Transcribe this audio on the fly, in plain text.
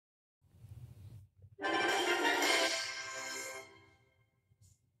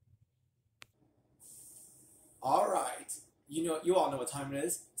You all know what time it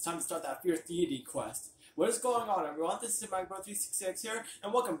is. It's time to start that fierce deity quest. What is going on, everyone? This is Magbo366 here,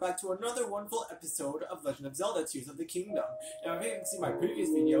 and welcome back to another wonderful episode of Legend of Zelda: Tears of the Kingdom. Now, if you haven't seen my previous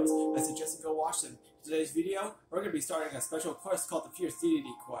videos, I suggest you go watch them. In today's video, we're going to be starting a special quest called the Fierce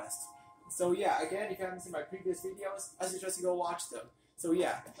Deity Quest. So yeah, again, if you haven't seen my previous videos, I suggest you go watch them. So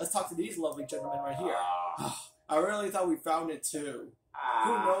yeah, let's talk to these lovely gentlemen right here. I really thought we found it too.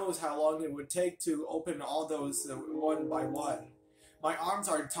 Who knows how long it would take to open all those one by one. My arms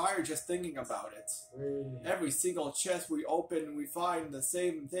are tired just thinking about it. Every single chest we open, we find the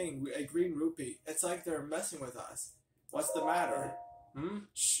same thing, a green rupee. It's like they're messing with us. What's the matter?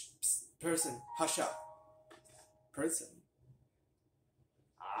 Shh, psst, person, hush up. Person.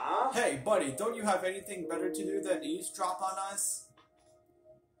 Hey, buddy, don't you have anything better to do than eavesdrop on us?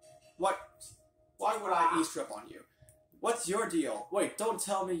 What? Why would I eavesdrop on you? What's your deal? Wait, don't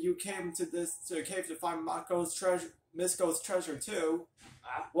tell me you came to the cave to find Misko's treasure too.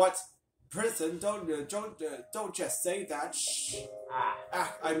 What? Prison? Don't just say that. Shh.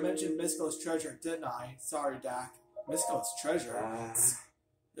 I mentioned Misko's treasure, didn't I? Sorry, Dak. Misko's treasure?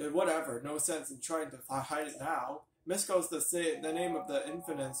 Whatever. No sense in trying to hide it now. Misko's the name of the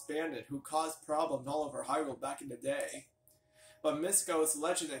infamous bandit who caused problems all over Hyrule back in the day. But Misko's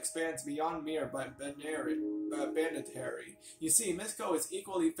legend expands beyond mere banditry. You see, Misko is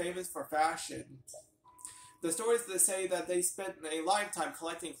equally famous for fashion. The stories that say that they spent a lifetime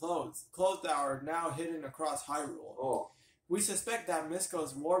collecting clothes that are now hidden across Hyrule. We suspect that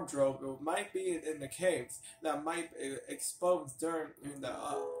Misko's wardrobe might be in the caves that might expose during the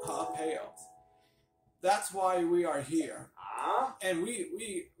payoffs. That's why we are here. And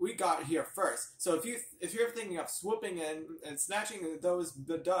we got here first. So if you're thinking of swooping in and snatching the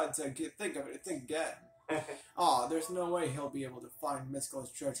duds, think again. There's no way he'll be able to find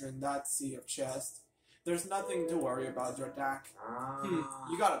Misko's treasure in that sea of chests. There's nothing to worry about, Dak.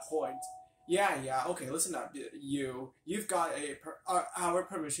 You got a point. Yeah. Okay, listen up, You've got our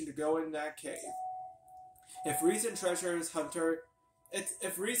permission to go in that cave. If recent treasure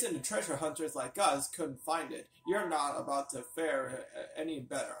hunters like us couldn't find it, you're not about to fare any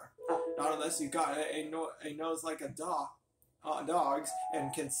better. Not unless you got a nose like a dog's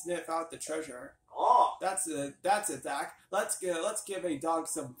and can sniff out the treasure. That's it, Dak. Let's give a dog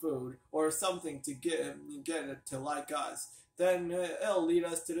some food or something to get it to like us. Then it'll lead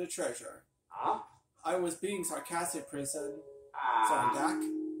us to the treasure. I was being sarcastic, Prison. Sorry, Dak.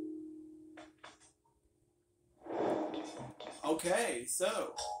 Okay,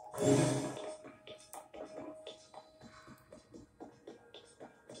 so.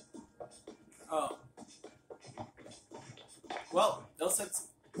 Well, no sense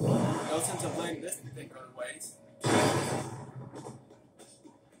of playing this particular ways.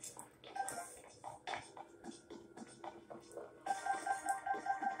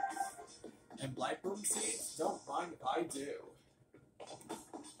 And Blight Boom Seeds? Don't mind if I do.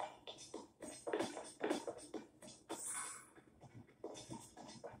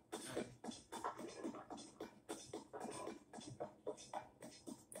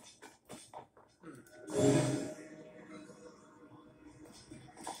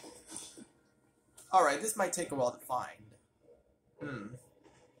 Alright, this might take a while to find.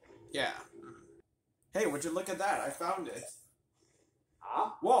 Yeah. Hey, would you look at that? I found it.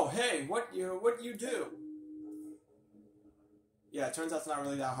 Whoa, hey, what you do? Yeah, it turns out it's not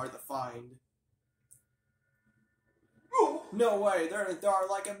really that hard to find. No way, there are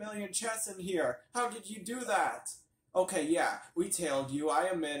like a million chests in here. How did you do that? Okay, yeah, we tailed you, I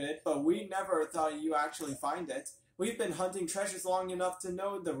admit it, but we never thought you actually find it. We've been hunting treasures long enough to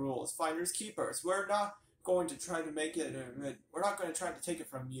know the rules. Finders keepers. We're not going to try to make it. We're not going to try to take it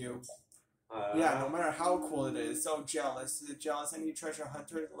from you. Yeah, no matter how cool it is. So jealous. Is it jealous? Any treasure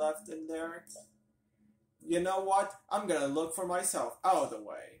hunter left in there? You know what? I'm gonna look for myself. Out of the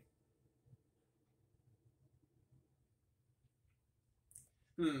way.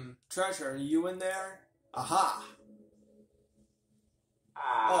 Treasure, are you in there? Aha!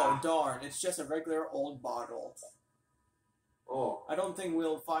 Oh darn! It's just a regular old bottle. I don't think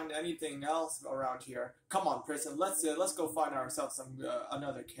we'll find anything else around here. Come on, Prison. Let's go find ourselves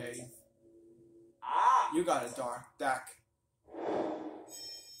another cave. You got it, Dak.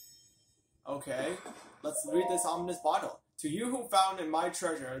 Okay, let's read this ominous bottle. To you who found in my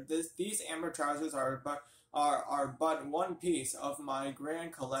treasure, these amber trousers are but one piece of my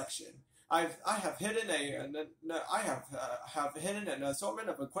grand collection. I have hidden an assortment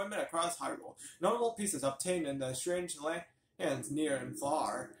of equipment across Hyrule. Notable pieces obtained in the strange lands near and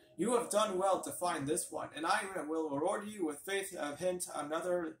far. You have done well to find this one, and I will reward you with faith of hint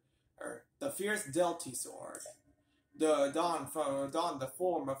another, the fierce deity sword. don the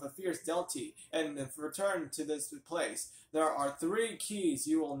form of a fierce deity and return to this place. There are 3 keys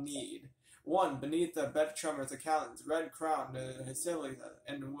you will need. 1 beneath the bed tremor's accountant's red crown, and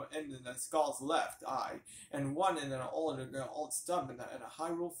in the skull's left eye, and 1 in an old stump in a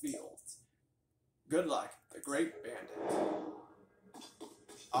Hyrule field. Good luck, the Great Bandit.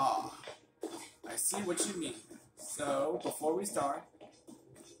 Ah, I see what you mean. So, before we start,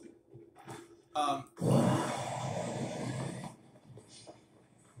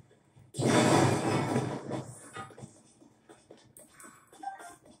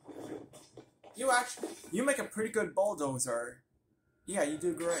 you make a pretty good bulldozer. Yeah, you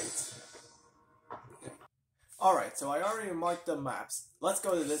do great. Alright, so I already marked the maps. Let's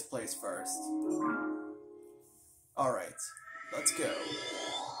go to this place first. Alright, let's go.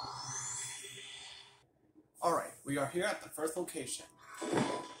 Alright, we are here at the first location.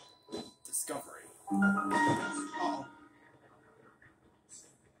 Discovery. Uh-oh.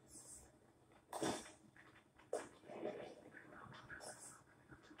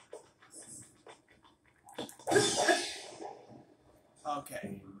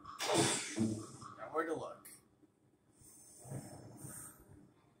 Okay. Now where to look?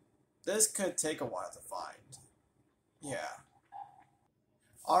 This could take a while to find. Yeah.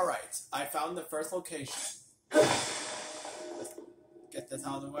 Alright, I found the first location. Get this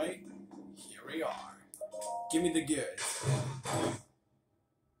out of the way. Here we are. Give me the goods.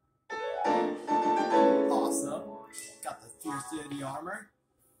 Awesome. Got the fierce deity armor.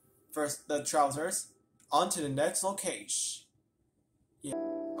 First, the trousers. On to the next location. Yeah.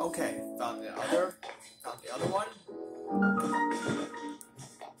 Okay, found the other one.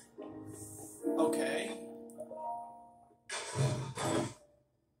 Okay.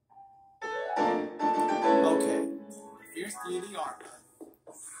 Okay. Fierce deity armor.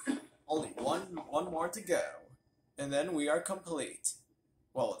 Only one more to go. And then we are complete.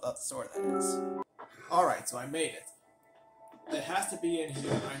 Well, without the sword, that is. Alright, so I made it. It has to be in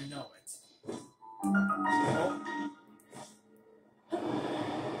here, I know it. Oh.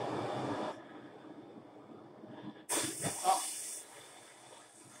 Oh.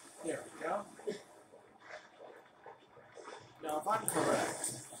 There we go. Now, if I'm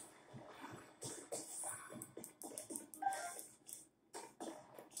correct...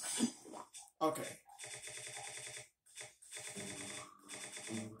 Okay.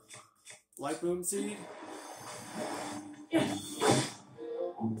 Light boom seed? Yeah.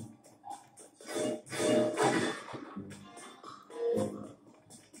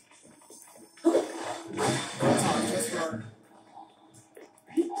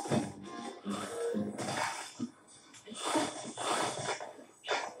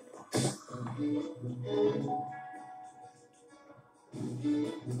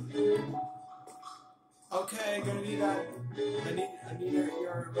 Okay, gonna need that. I need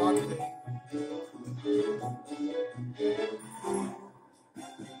your rock thing.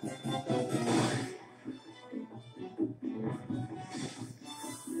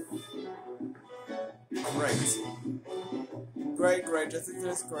 Great, this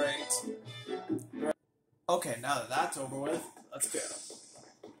is great. Okay, now that that's over with, let's go.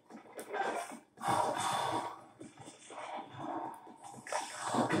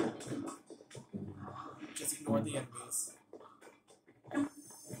 Just ignore the enemies.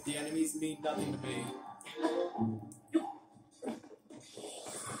 The enemies mean nothing to me.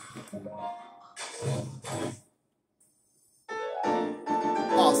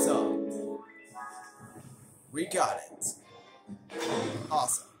 Awesome. We got it.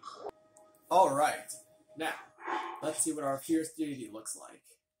 Awesome. Alright. Now, let's see what our fierce deity looks like.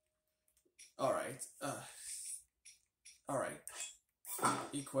 Alright. Alright.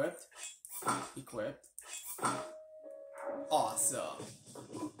 Equipped. Equipped. Awesome.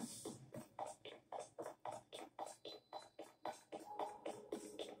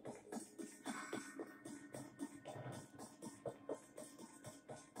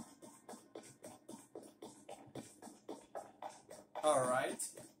 Alright.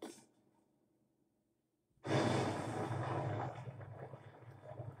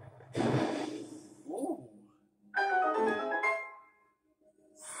 Ooh.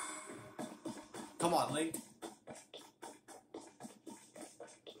 Come on, Link.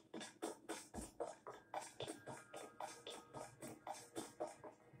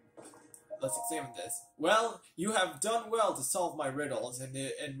 Let's examine this. Well, you have done well to solve my riddles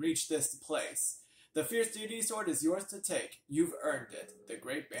and reach this place. The fierce deity sword is yours to take. You've earned it. The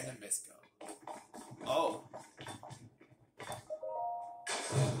Great Bandit Misco. Oh.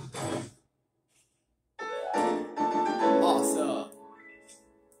 Awesome.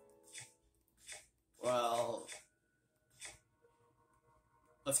 Well,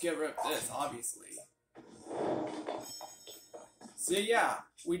 Let's get rid of this, obviously. So yeah,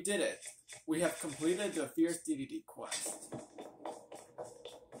 we did it. We have completed the Fierce Deity quest.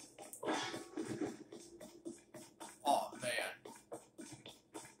 Oh man.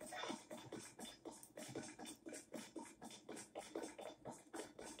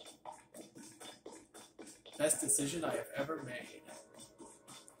 Best decision I have ever made.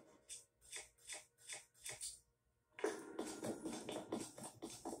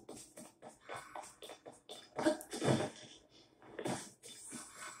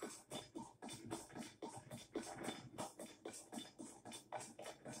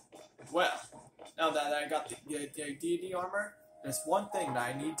 Well, now that I got the deity armor, there's one thing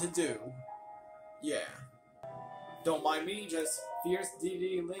that I need to do. Yeah. Don't mind me, just Fierce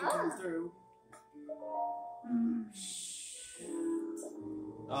deity link comes through.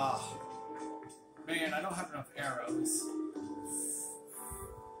 Ah. Man, I don't have enough arrows.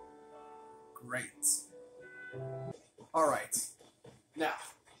 Great. Alright. Now,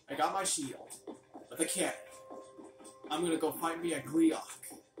 I got my shield. With a cannon. I'm gonna go find me a Gleeok.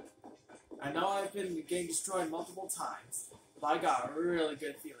 I know I've been getting destroyed multiple times, but I got a really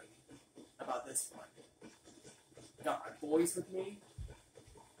good feeling about this one. Got my boys with me,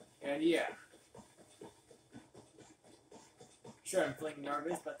 and yeah. Sure, I'm feeling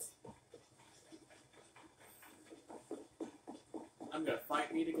nervous, but I'm gonna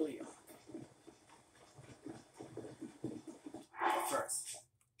fight me to Gleeok. But first,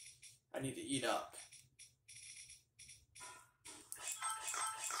 I need to eat up.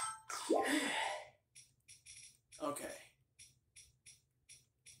 Okay.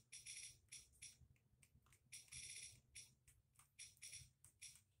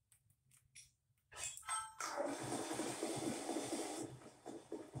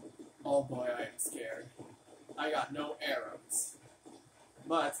 Oh boy, I am scared. I got no arrows.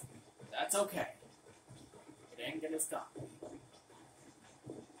 But, that's okay. It ain't gonna stop me.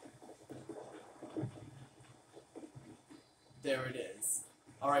 There it is.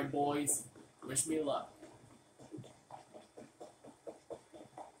 Alright boys, wish me luck.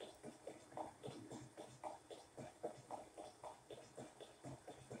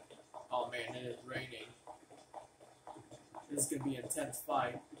 Oh man, it is raining. This is gonna be an intense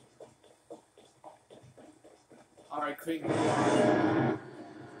fight. Alright, quick.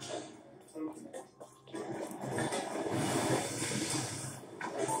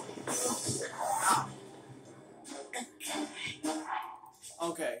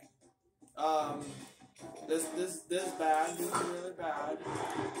 Okay. This is bad. This is really bad.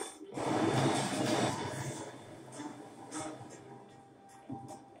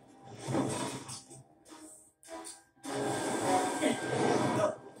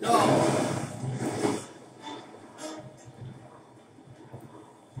 No.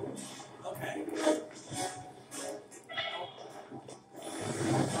 Okay.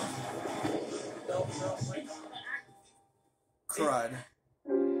 No, wait. Crud.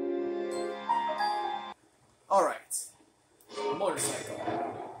 Alright. Motorcycle.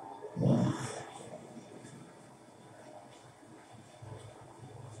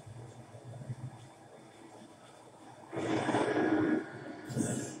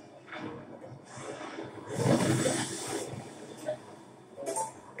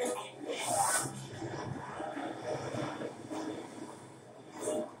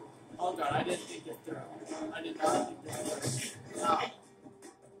 Oh god, I didn't think this through. I did not think this through. No.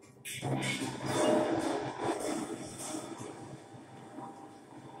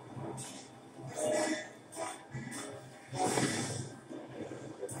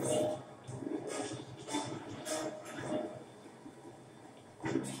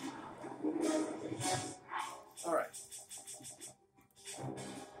 Alright.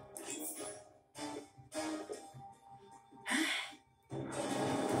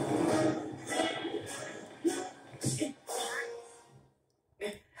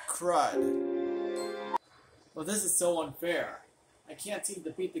 Crud. Well, this is so unfair. I can't seem to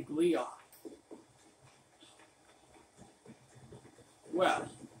beat the Gleeok. Well,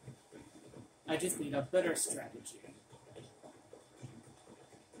 I just need a better strategy.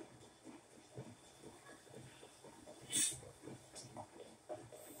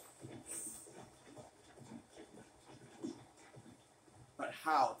 But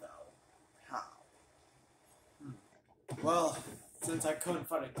how, though? How? Well, since I couldn't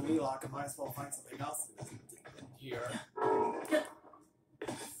find a Gleeok, I might as well find something else in here.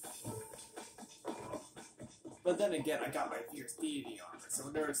 But then again, I got my Fierce Deity armor,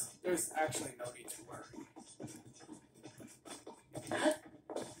 so there's actually no need to worry.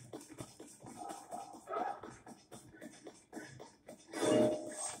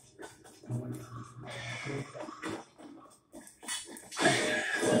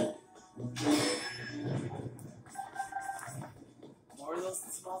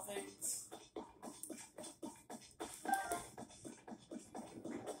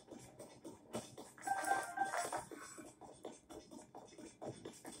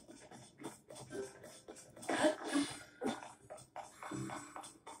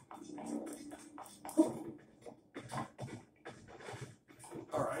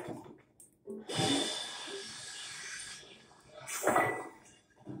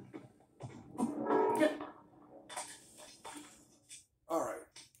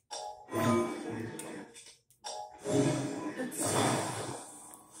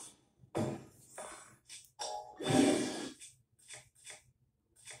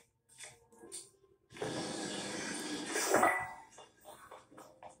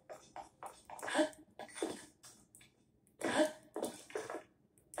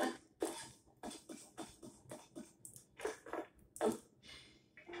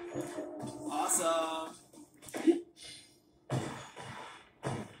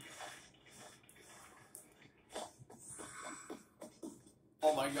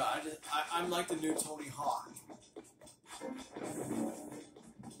 god, I'm like the new Tony Hawk.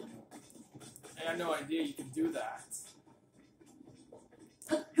 I had no idea you can do that.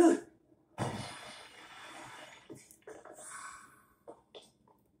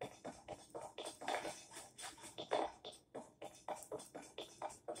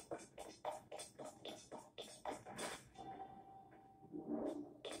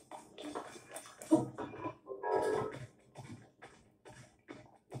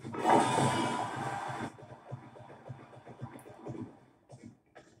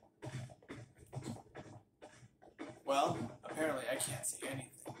 Well, apparently I can't see anything.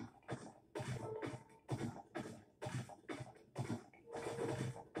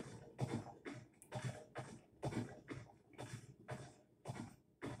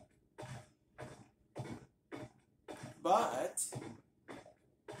 But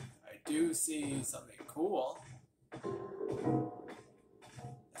I do see something cool.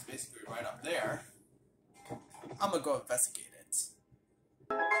 That's basically right up there. I'm gonna go investigate it.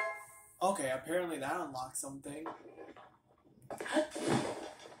 Okay, apparently that unlocks something.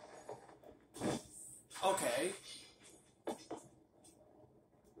 Okay.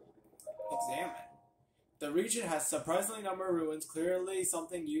 Examine. The region has surprisingly number of ruins, clearly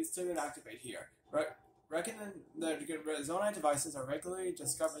something used to activate here. Reckon the zonite devices are regularly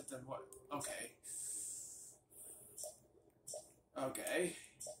discovered in what? Okay. Okay.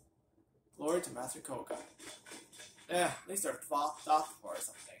 Glory to Master Koga. At least they're flopped off or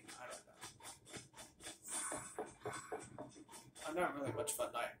something. I don't know. I'm not really much of a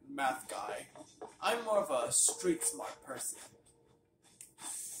math guy. I'm more of a street smart person.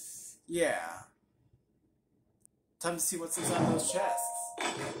 Yeah. Time to see what's inside those chests.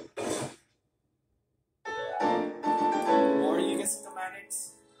 More Yiga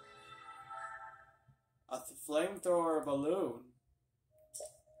schematics. A flamethrower balloon.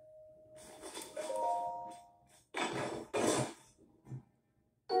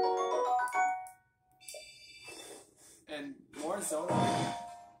 And more Zona.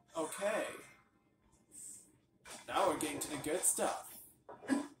 Okay. Now we're getting to the good stuff.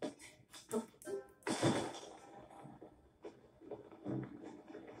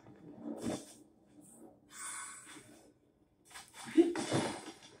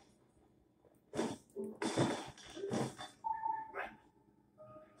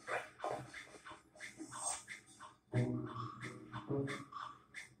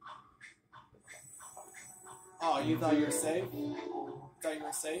 Oh, you thought you were safe? Thought you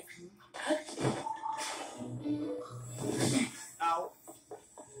were safe? Ow.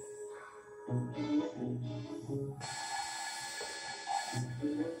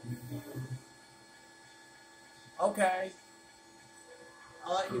 Okay.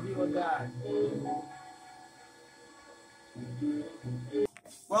 I'll let you deal with that.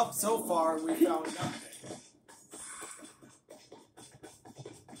 Well, so far we found nothing.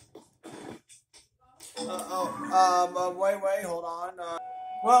 Wait, hold on.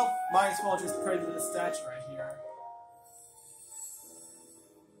 Well, might as well just pray to this statue right here.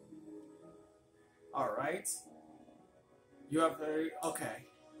 Alright. You have very... okay.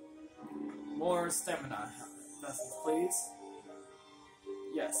 More stamina vessels, please.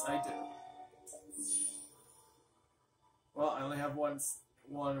 Yes, I do. Well, I only have one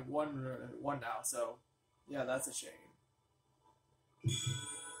now, so... yeah, that's a shame.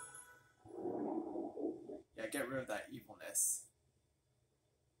 Yeah, get rid of that evilness.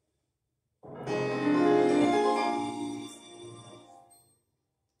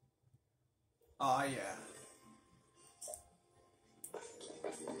 Aw, yeah.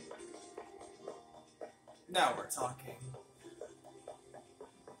 Now we're talking.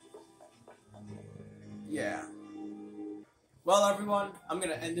 Yeah. Well, everyone, I'm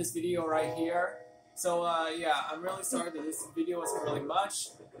gonna end this video right here. So, yeah, I'm really sorry that this video wasn't really much.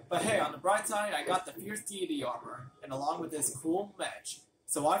 But hey, on the bright side, I got the Fierce Deity armor, and along with this cool mech.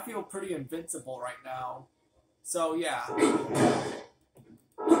 So I feel pretty invincible right now. So, yeah.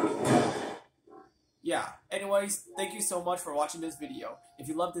 Yeah, anyways, thank you so much for watching this video. If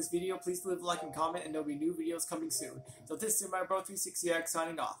you loved this video, please leave a like and comment, and there'll be new videos coming soon. So this is my bro 360X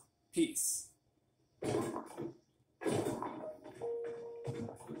signing off. Peace.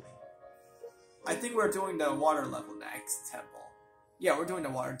 I think we're doing the water level next temple. Yeah, we're doing the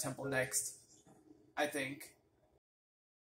water temple next. I think.